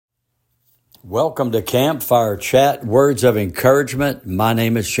Welcome to Campfire Chat, Words of Encouragement. My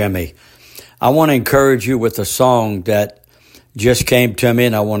name is Jimmy. I want to encourage you with a song that just came to me,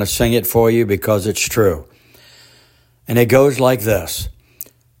 and I want to sing it for you because it's true. And it goes like this.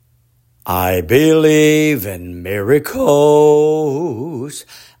 I believe in miracles.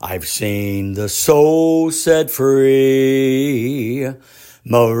 I've seen the soul set free.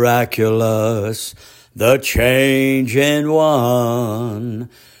 Miraculous, the change in one.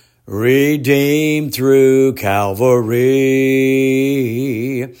 Redeemed through Calvary.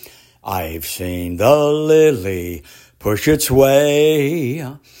 I've seen the lily push its way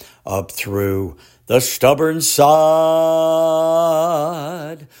up through the stubborn sod.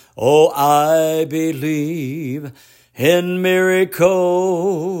 Oh, I believe in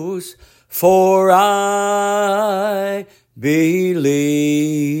miracles, for I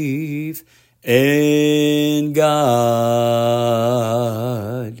believe in God.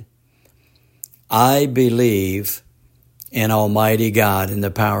 I believe in Almighty God and the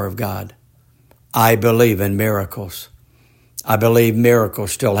power of God. I believe in miracles. I believe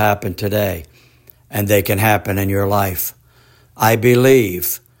miracles still happen today, and they can happen in your life. I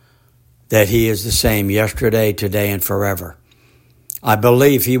believe that He is the same yesterday, today, and forever. I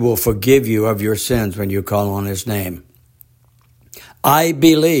believe He will forgive you of your sins when you call on His name. I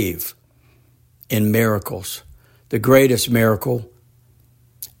believe in miracles. The greatest miracle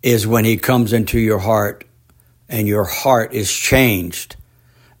is when He comes into your heart and your heart is changed,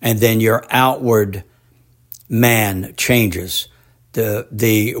 and then your outward man changes.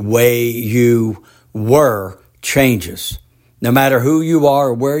 The way you were changes. No matter who you are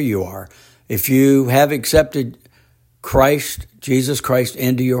or where you are, if you have accepted Christ, Jesus Christ,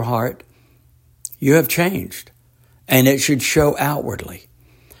 into your heart, you have changed, and it should show outwardly.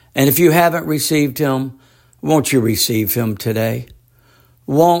 And if you haven't received Him, won't you receive Him today?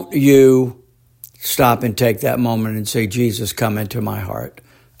 Won't you stop and take that moment and say, Jesus, come into my heart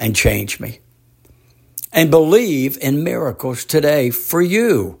and change me? And believe in miracles today for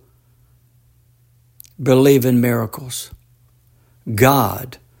you. Believe in miracles.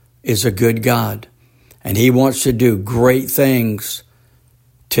 God is a good God, and He wants to do great things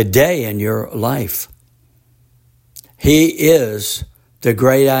today in your life. He is the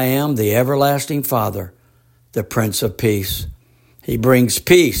great I am, the everlasting Father, the Prince of Peace. He brings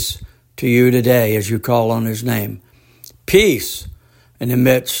peace to you today as you call on His name. Peace in the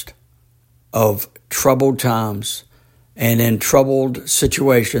midst of troubled times and in troubled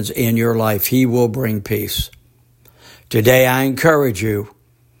situations in your life. He will bring peace. Today I encourage you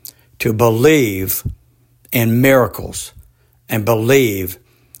to believe in miracles and believe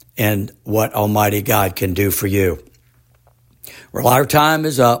in what Almighty God can do for you. Well, our time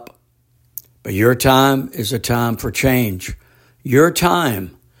is up, but your time is a time for change. Your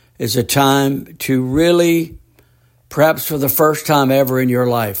time is a time to really, perhaps for the first time ever in your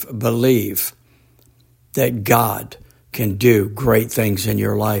life, believe that God can do great things in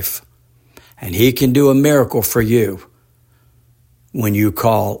your life. And He can do a miracle for you when you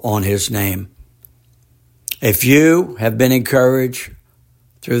call on His name. If you have been encouraged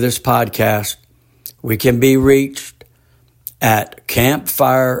through this podcast, we can be reached at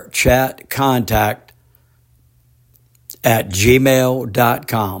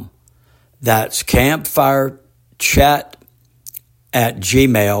campfirechatcontact@gmail.com. That's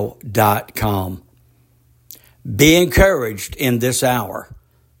campfirechat@gmail.com. Be encouraged in this hour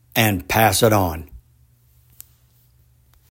and pass it on.